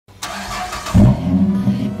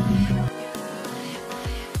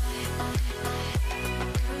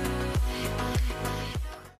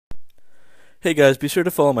Hey guys, be sure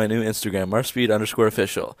to follow my new Instagram,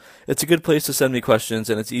 Marspeed_official. It's a good place to send me questions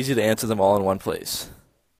and it's easy to answer them all in one place.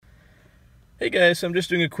 Hey guys, so I'm just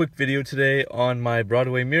doing a quick video today on my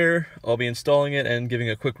Broadway mirror. I'll be installing it and giving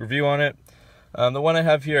a quick review on it. The one I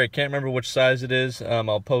have here, I can't remember which size it is.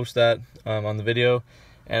 I'll post that on the video.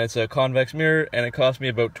 And it's a convex mirror and it cost me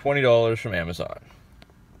about $20 from Amazon.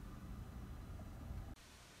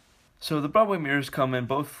 So the Broadway mirrors come in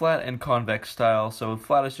both flat and convex style. So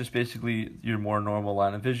flat is just basically your more normal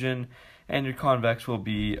line of vision, and your convex will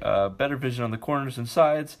be better vision on the corners and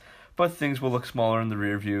sides, but things will look smaller in the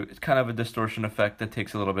rear view. It's kind of a distortion effect that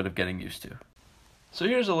takes a little bit of getting used to. So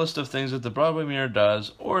here's a list of things that the Broadway mirror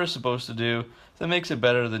does, or is supposed to do, that makes it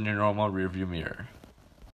better than your normal rear view mirror.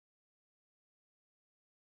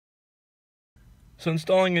 So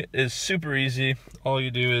installing it is super easy. All you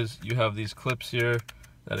do is you have these clips here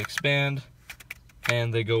that expand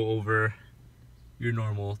and they go over your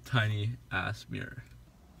normal tiny ass mirror.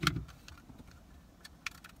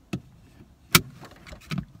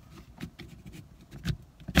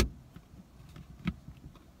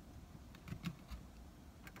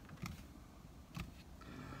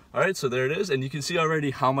 Alright, so there it is, and you can see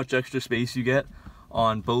already how much extra space you get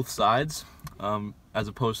on both sides as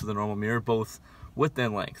opposed to the normal mirror, both width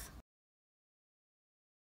and length.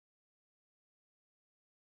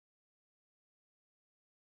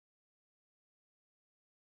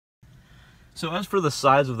 So as for the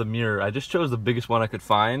size of the mirror, I just chose the biggest one I could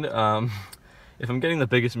find. If I'm getting the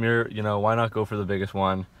biggest mirror, you know, why not go for the biggest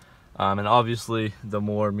one? And obviously, the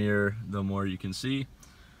more mirror, the more you can see.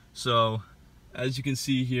 So, as you can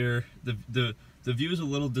see here, the view is a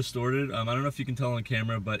little distorted. I don't know if you can tell on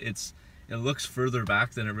camera, but it looks further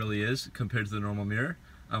back than it really is compared to the normal mirror.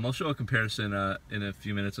 I'll show a comparison in a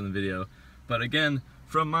few minutes on the video. But again,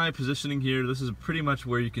 from my positioning here, this is pretty much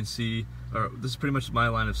where you can see, or this is pretty much my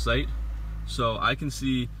line of sight. So I can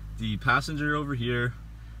see the passenger over here,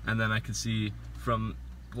 and then I can see from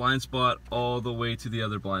blind spot all the way to the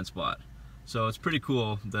other blind spot. So it's pretty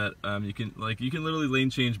cool that you can literally lane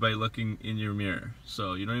change by looking in your mirror.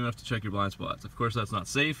 So you don't even have to check your blind spots. Of course, that's not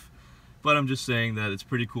safe, but I'm just saying that it's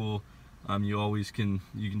pretty cool. You can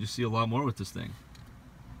just see a lot more with this thing.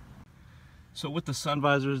 So with the sun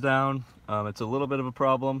visors down, it's a little bit of a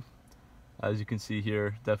problem. As you can see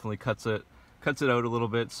here, definitely cuts it out a little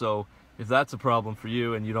bit. So if that's a problem for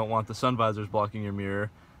you and you don't want the sun visors blocking your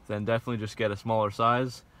mirror, then definitely just get a smaller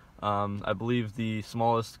size. I believe the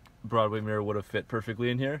smallest Broadway mirror would have fit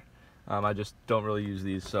perfectly in here. I just don't really use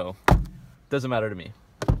these, so it doesn't matter to me.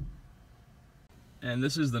 And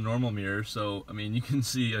this is the normal mirror, so I mean, you can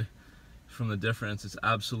see from the difference, it's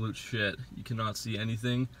absolute shit. You cannot see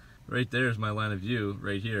anything. Right there is my line of view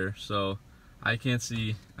right here, so I can't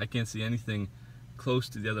see anything close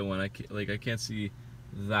to the other one. I can't see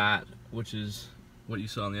that, which is what you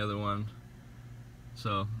saw on the other one.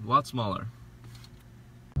 So a lot smaller.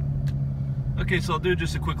 Okay, so I'll do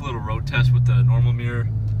just a quick little road test with the normal mirror,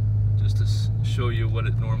 just to show you what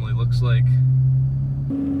it normally looks like.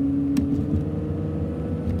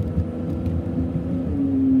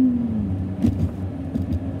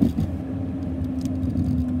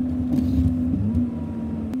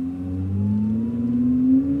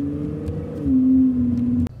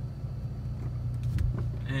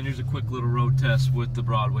 And here's a quick little road test with the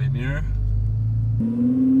Broadway mirror.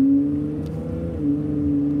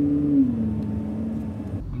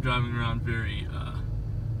 I'm driving around very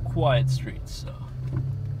quiet streets, so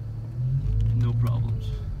no problems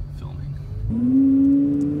filming.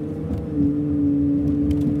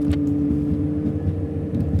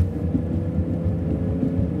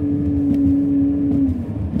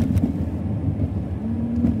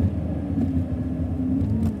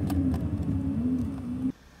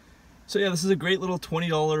 So yeah, this is a great little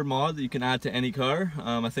 $20 mod that you can add to any car.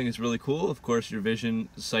 I think it's really cool. Of course, your vision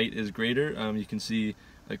sight is greater. You can see,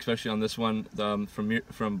 especially on this one,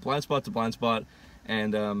 from blind spot to blind spot,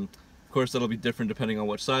 and of course that'll be different depending on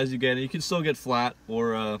what size you get. You can still get flat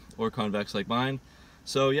or convex like mine.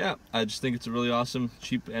 So yeah, I just think it's a really awesome,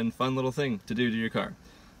 cheap, and fun little thing to do to your car.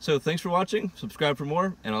 So thanks for watching. Subscribe for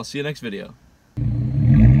more, and I'll see you next video.